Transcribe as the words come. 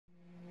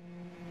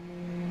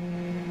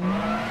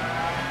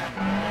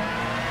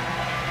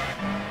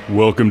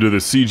Welcome to the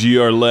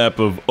CGR Lap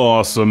of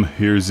Awesome.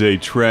 Here's a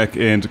track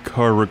and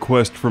car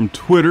request from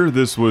Twitter.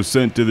 This was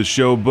sent to the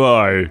show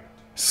by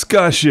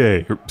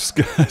Skashay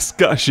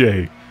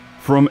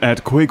from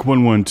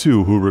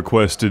 @Quake112, who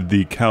requested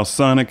the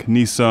Calsonic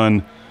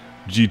Nissan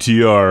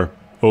GTR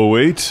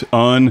 08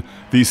 on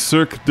the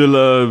Cirque de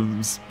la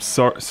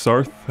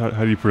Sarthe.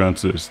 How do you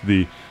pronounce this?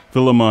 The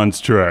Le Mans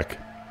track.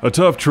 A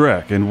tough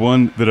track and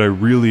one that I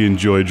really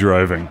enjoy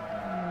driving.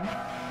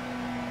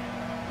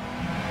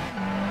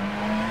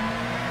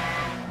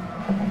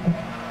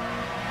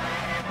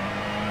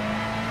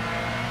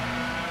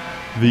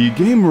 The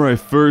game where I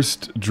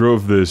first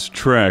drove this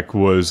track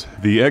was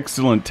the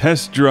excellent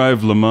Test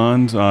Drive Le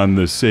Mans on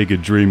the Sega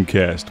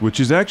Dreamcast, which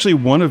is actually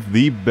one of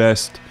the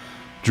best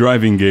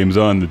driving games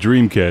on the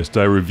Dreamcast.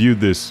 I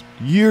reviewed this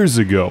years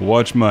ago.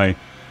 Watch my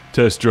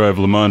Test Drive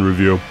Le Mans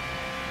review.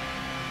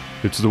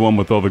 It's the one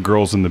with all the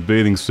girls in the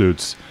bathing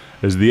suits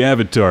as the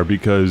avatar,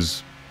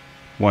 because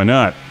why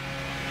not?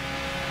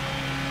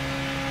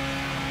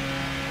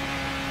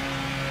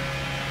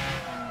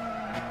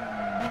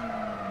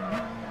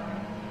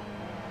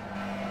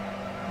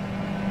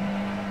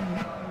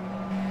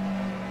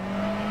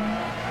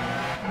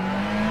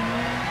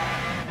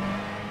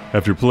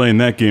 After playing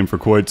that game for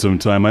quite some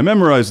time, I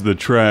memorized the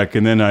track,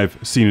 and then I've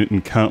seen it in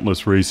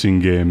countless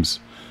racing games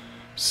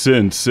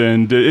since.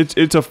 And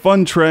it's a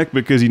fun track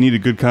because you need a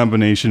good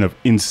combination of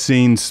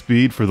insane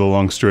speed for the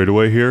long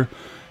straightaway here,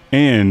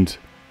 and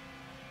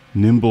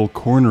nimble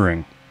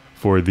cornering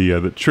for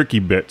the tricky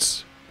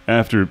bits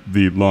after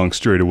the long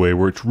straightaway,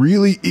 where it's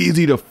really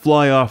easy to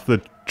fly off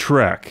the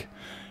track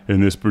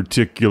in this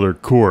particular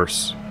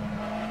course.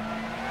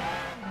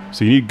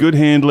 So you need good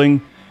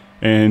handling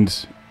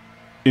and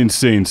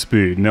insane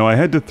speed. Now I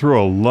had to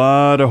throw a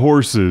lot of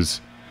horses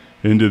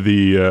into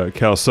the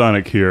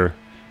Calsonic here,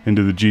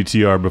 into the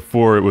GTR,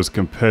 before it was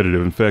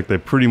competitive. In fact, I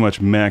pretty much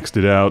maxed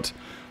it out.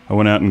 I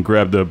went out and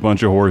grabbed a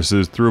bunch of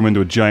horses, threw them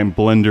into a giant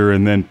blender,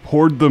 and then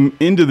poured them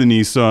into the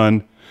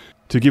Nissan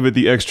to give it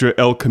the extra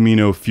El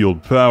Camino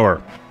fueled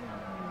power,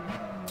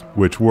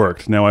 which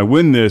worked. Now I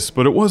win this,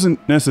 but it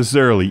wasn't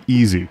necessarily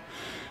easy.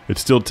 It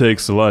still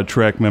takes a lot of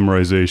track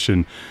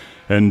memorization.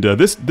 And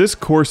this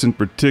course in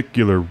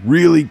particular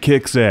really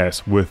kicks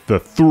ass with the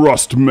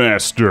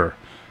Thrustmaster,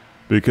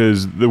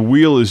 because the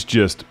wheel is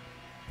just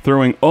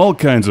throwing all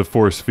kinds of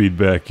force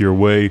feedback your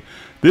way.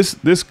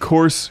 This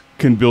course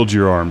can build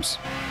your arms.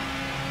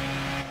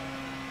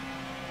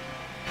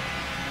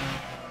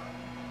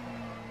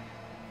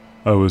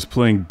 I was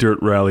playing Dirt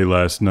Rally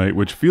last night,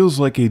 which feels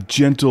like a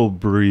gentle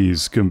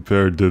breeze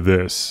compared to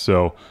this.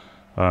 So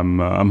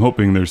I'm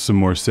hoping there's some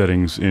more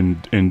settings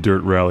in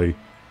Dirt Rally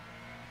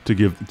to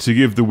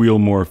give the wheel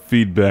more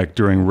feedback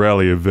during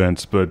rally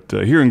events, but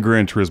here in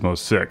Gran Turismo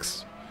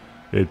 6,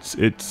 it's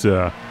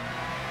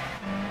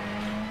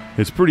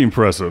pretty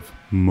impressive,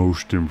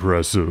 most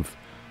impressive,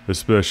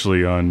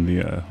 especially on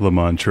the Le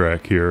Mans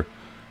track here.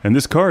 And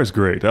this car is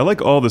great. I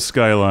like all the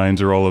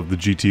Skylines or all of the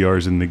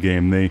GTRs in the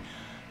game.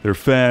 They're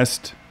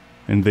fast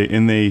and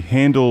they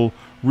handle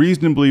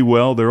reasonably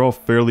well. They're all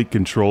fairly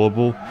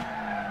controllable.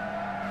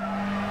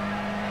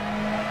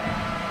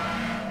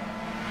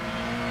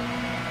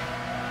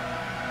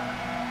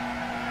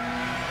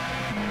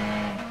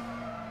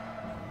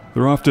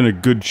 They're often a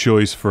good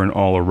choice for an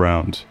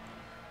all-around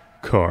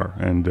car,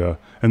 and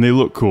they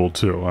look cool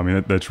too. I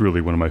mean, that's really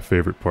one of my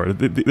favorite parts.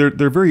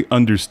 They're very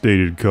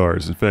understated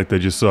cars. In fact, I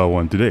just saw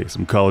one today.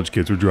 Some college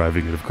kids were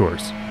driving it, of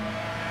course.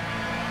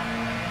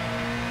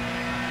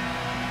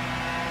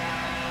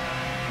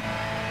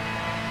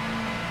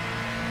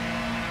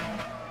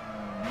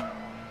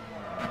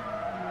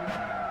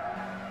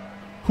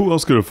 Who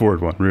else could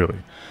afford one, really?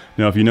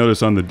 Now, if you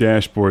notice on the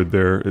dashboard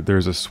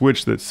there's a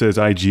switch that says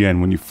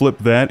IGN. When you flip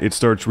that, it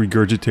starts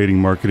regurgitating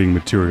marketing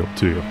material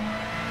to you.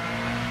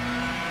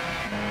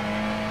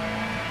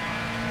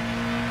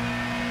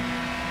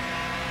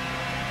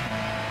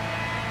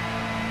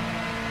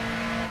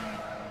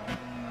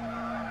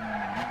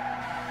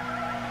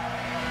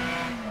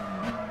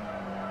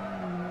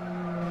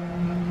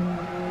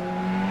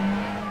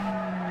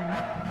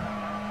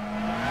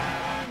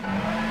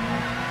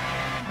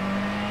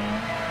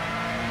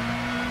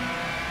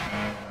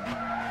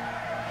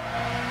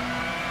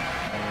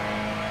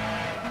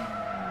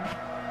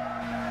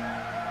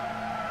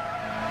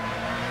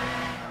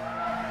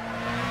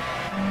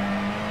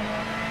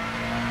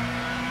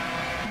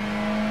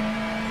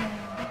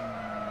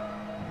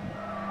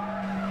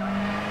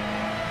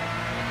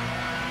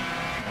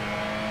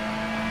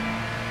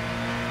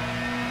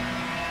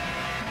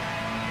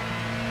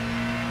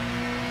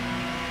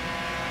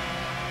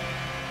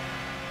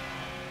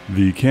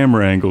 The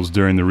camera angles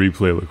during the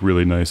replay look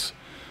really nice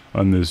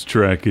on this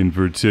track in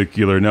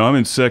particular. Now I'm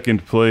in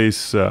second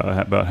place,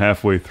 about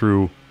halfway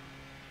through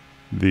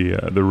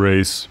the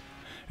race,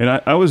 and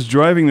I was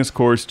driving this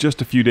course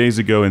just a few days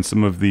ago in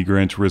some of the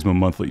Gran Turismo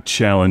monthly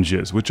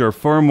challenges, which are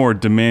far more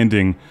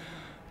demanding.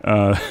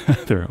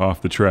 They're off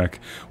the track,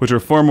 which are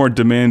far more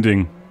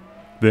demanding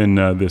than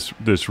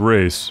this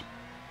race,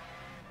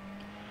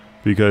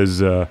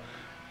 because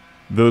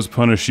those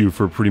punish you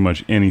for pretty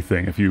much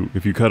anything. If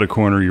you cut a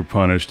corner, you're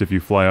punished. If you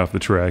fly off the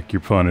track, you're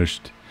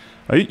punished.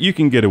 You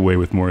can get away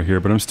with more here,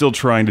 but I'm still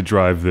trying to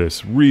drive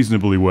this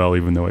reasonably well,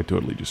 even though I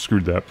totally just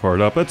screwed that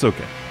part up. That's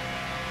okay.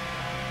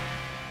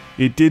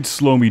 It did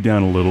slow me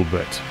down a little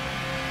bit.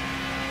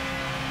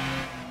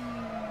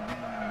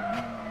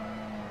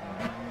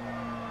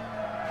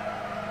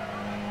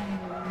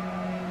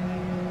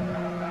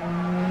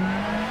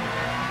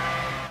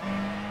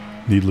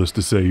 Needless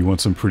to say, you want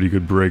some pretty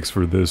good brakes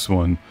for this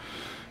one.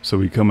 So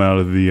we come out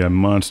of the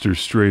monster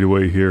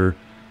straightaway here.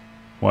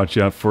 Watch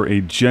out for a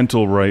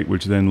gentle right,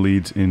 which then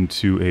leads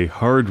into a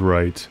hard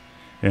right.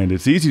 And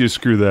it's easy to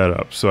screw that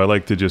up. So I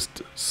like to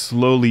just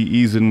slowly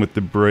ease in with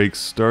the brakes,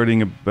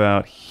 starting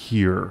about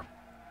here.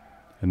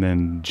 And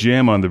then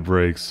jam on the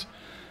brakes.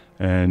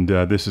 And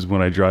this is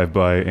when I drive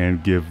by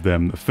and give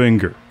them the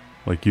finger,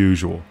 like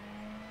usual.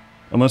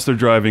 Unless they're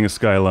driving a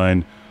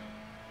Skyline,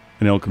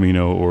 an El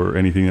Camino, or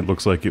anything that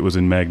looks like it was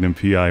in Magnum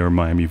PI or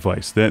Miami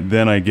Vice.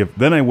 Then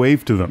I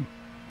wave to them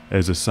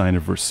as a sign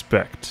of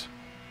respect.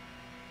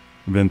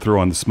 And then throw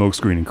on the smoke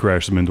screen and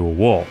crash them into a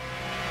wall.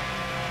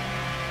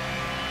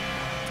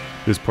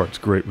 This part's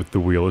great with the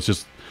wheel. It's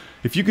just,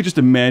 if you could just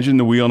imagine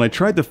the wheel, and I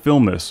tried to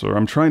film this, or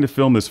I'm trying to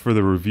film this for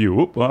the review.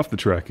 Oop, off the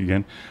track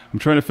again. I'm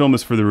trying to film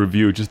this for the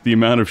review, just the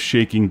amount of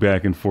shaking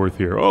back and forth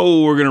here.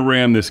 Oh, we're gonna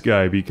ram this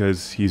guy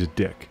because he's a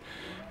dick.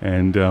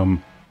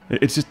 And,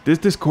 it's just,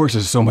 this course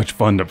is so much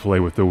fun to play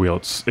with the wheel.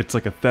 It's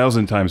like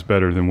 1,000 times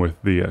better than with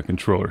the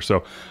controller.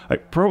 So I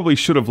probably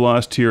should have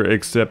lost here,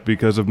 except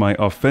because of my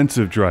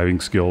offensive driving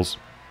skills,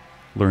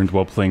 learned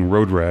while playing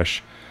Road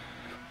Rash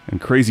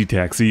and Crazy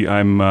Taxi.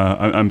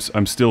 I'm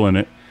still in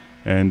it,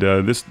 and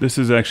this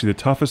is actually the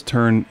toughest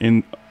turn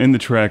in the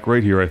track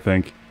right here. I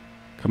think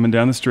coming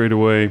down the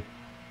straightaway,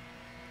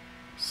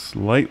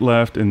 slight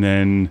left, and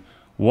then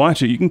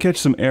watch it. You can catch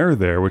some air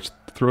there, which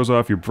throws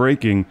off your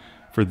braking.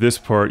 For this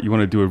part, you want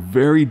to do a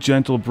very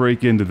gentle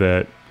brake into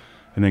that,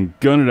 and then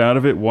gun it out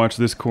of it. Watch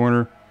this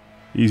corner.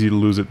 Easy to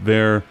lose it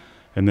there.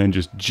 And then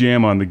just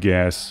jam on the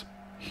gas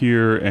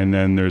here, and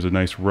then there's a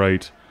nice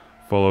right,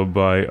 followed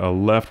by a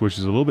left, which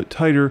is a little bit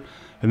tighter.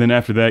 And then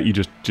after that, you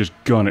just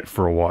gun it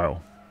for a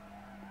while.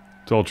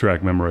 It's all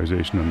track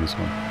memorization on this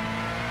one.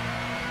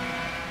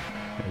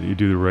 Yeah, you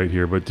do the right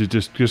here, but to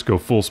just go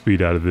full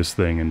speed out of this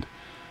thing and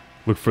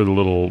look for the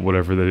little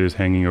whatever that is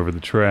hanging over the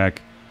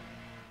track.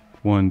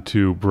 1,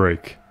 2,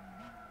 brake.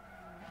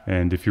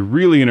 And if you're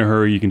really in a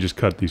hurry, you can just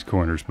cut these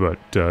corners, but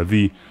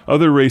the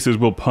other races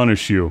will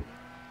punish you.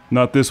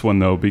 Not this one,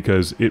 though,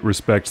 because it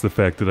respects the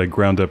fact that I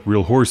ground up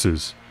real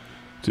horses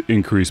to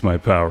increase my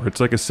power.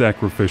 It's like a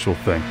sacrificial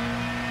thing.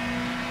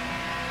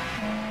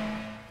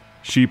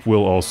 Sheep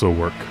will also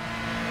work.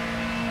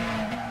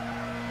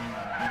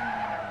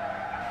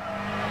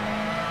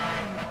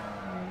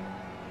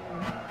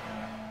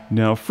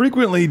 Now,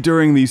 frequently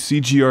during the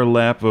CGR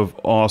Lap of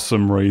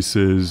Awesome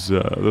races,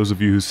 those of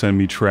you who send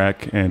me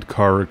track and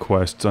car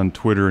requests on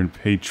Twitter and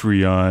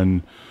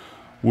Patreon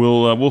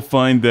will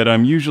find that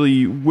I'm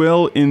usually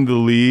well in the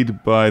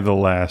lead by the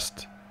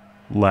last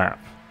lap.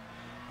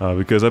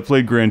 Because I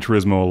played Gran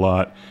Turismo a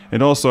lot,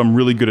 and also I'm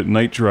really good at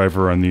Night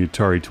Driver on the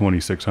Atari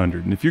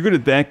 2600. And if you're good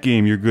at that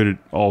game, you're good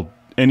at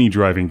any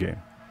driving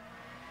game.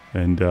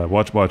 And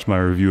watch my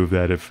review of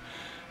that. If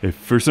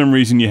for some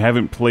reason you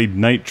haven't played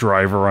Night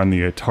Driver on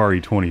the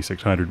Atari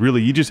 2600,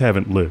 really, you just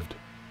haven't lived.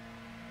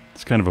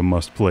 It's kind of a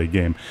must-play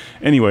game.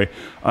 Anyway,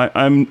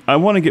 I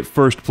want to get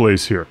first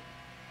place here.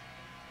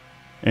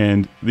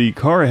 And the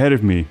car ahead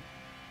of me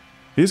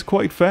is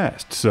quite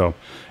fast, so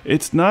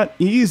it's not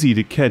easy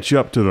to catch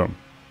up to them.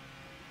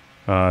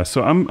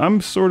 So I'm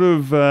sort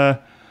of,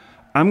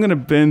 I'm going to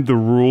bend the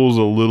rules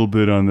a little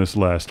bit on this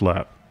last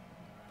lap.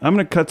 I'm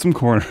going to cut some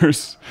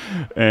corners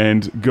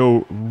and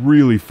go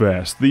really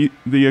fast. The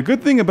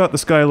good thing about the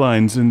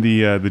Skylines and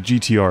the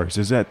GTRs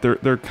is that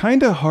they're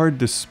kind of hard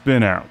to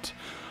spin out.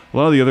 A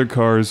lot of the other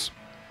cars,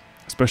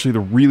 especially the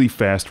really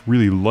fast,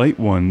 really light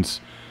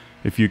ones,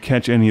 if you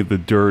catch any of the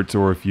dirt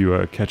or if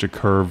you catch a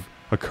curb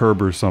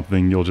or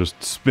something, you'll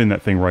just spin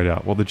that thing right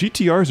out. Well, the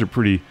GTRs are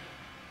pretty,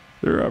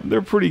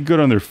 they're pretty good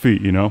on their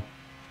feet, you know.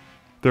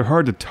 They're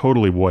hard to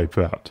totally wipe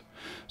out.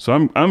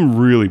 So I'm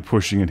really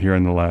pushing it here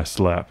in the last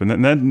lap,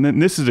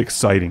 and this is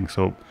exciting.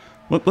 So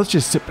let's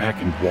just sit back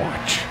and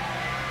watch.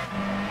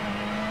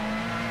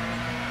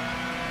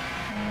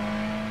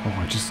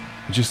 Oh,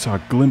 I just saw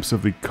a glimpse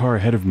of the car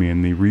ahead of me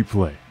in the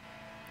replay.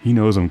 He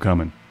knows I'm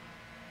coming,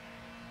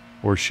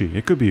 or she.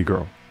 It could be a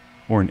girl,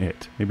 or an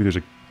it. Maybe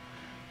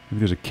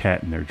there's a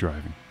cat in there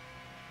driving.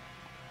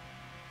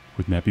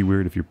 Wouldn't that be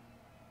weird if you're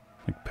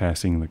like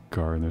passing the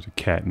car and there's a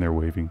cat in there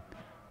waving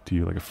to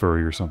you like a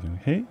furry or something?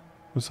 Like, hey,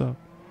 what's up?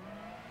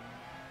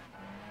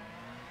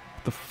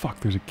 What the fuck?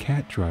 There's a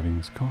cat driving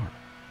this car.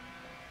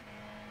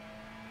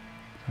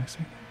 Did I say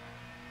that?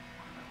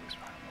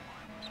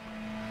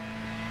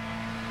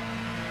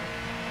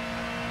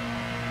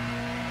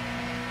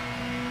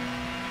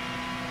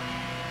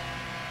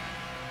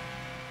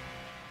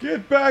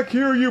 Get back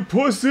here, you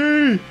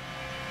pussy!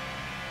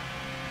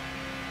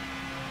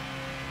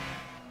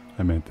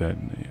 I meant that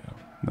in the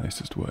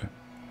nicest way.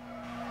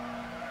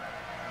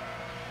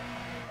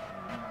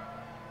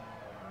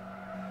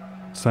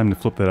 It's time to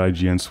flip that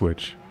IGN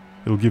switch.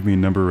 It'll give me a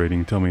number rating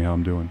and tell me how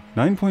I'm doing.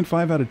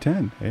 9.5 out of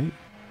 10. Hey.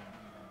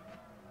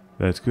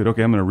 That's good.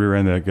 Okay, I'm going to rear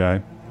end that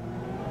guy.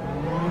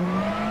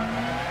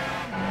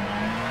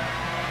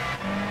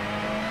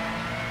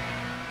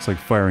 It's like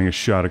firing a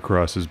shot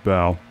across his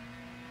bow.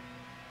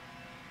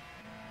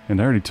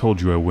 And I already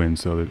told you I win,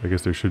 so I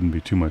guess there shouldn't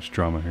be too much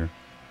drama here.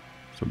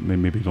 So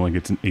maybe it only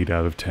gets an 8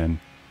 out of 10.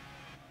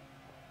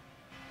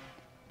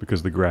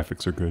 Because the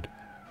graphics are good.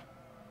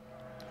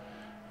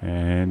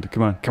 And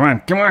come on, get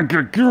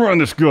around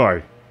this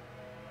guy!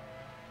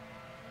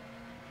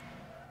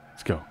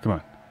 Let's go, come on.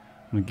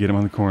 I'm gonna get him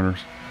on the corners.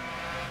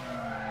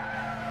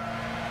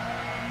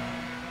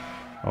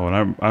 Oh,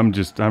 and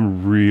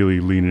I'm really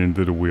leaning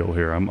into the wheel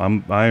here.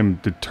 I am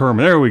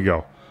determined. There we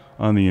go,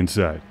 on the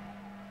inside.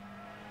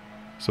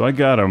 So I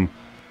got him.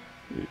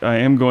 I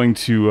am going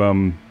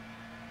to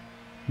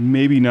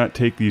maybe not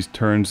take these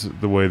turns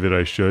the way that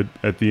I should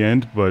at the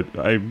end, but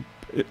I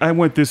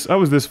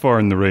was this far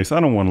in the race. I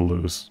don't want to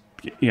lose.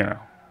 Yeah.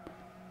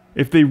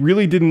 If they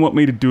really didn't want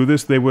me to do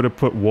this, they would have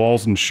put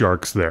walls and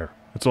sharks there.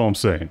 That's all I'm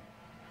saying.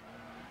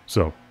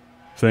 So,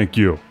 thank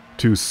you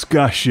to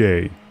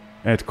Skashay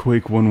at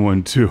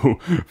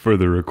Quake112 for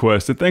the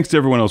request. And thanks to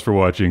everyone else for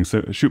watching.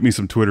 So shoot me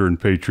some Twitter and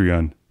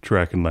Patreon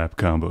track and lap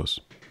combos.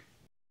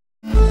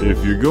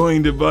 If you're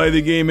going to buy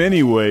the game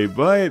anyway,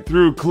 buy it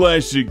through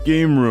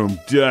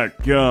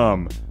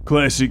ClassicGameRoom.com.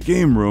 Classic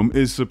Game Room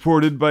is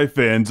supported by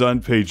fans on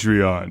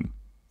Patreon.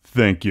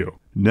 Thank you.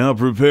 Now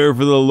prepare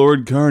for the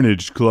Lord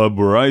Carnage Club,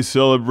 where I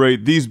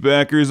celebrate these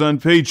backers on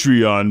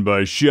Patreon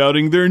by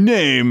shouting their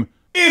name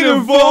in a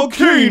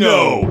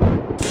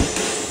volcano!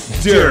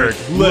 Derek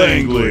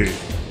Langley.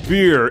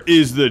 Beer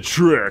is the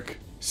trick.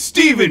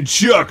 Steven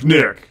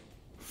Chucknick.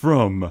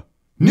 From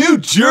New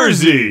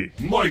Jersey.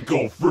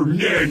 Michael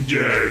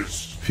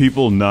Fernandez.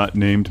 People not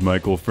named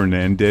Michael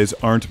Fernandez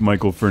aren't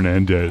Michael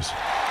Fernandez.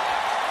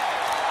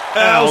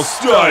 Al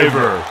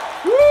Stiver.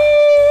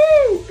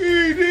 Woo!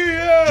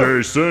 EDM!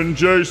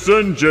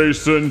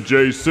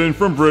 Jason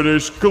from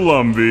British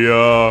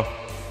Columbia.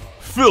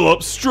 Philip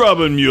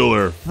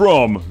Strabenmuller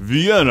from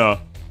Vienna,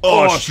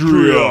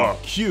 Austria.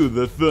 Cue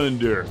the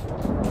thunder.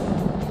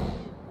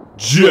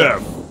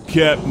 Jeff,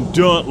 Captain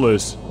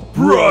Dauntless,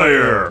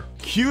 Briar.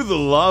 Cue the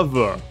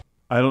lava.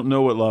 I don't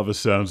know what lava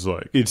sounds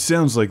like. It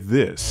sounds like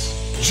this.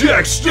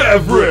 Jack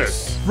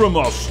Stavris from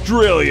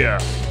Australia.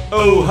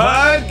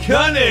 Ohad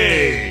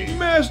Kane,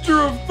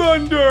 Master of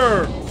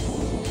Thunder.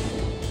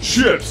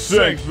 Chip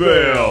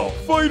Sankvale,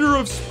 Fighter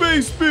of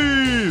Space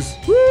Bees.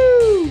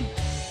 Woo!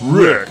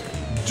 Rick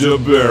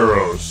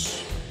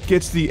DeBarros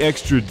gets the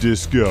extra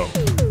disco.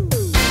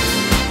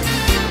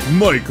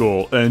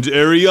 Michael and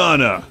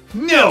Ariana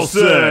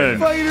Nelson,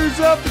 Fighters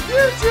of the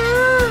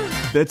Future.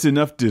 That's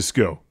enough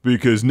disco,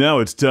 because now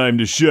it's time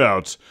to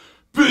shout,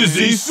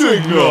 Busy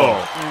Signal!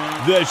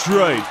 That's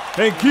right,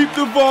 and keep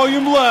the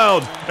volume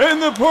loud,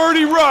 and the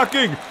party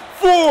rocking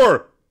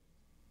for...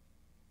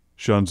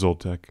 Sean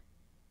Zoltek.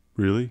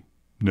 Really?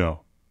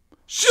 No.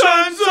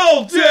 Sean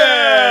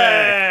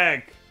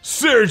Zoltek!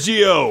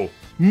 Sergio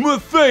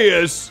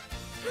Matthias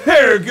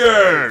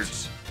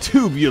Hergert!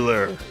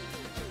 Tubular.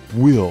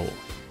 Will.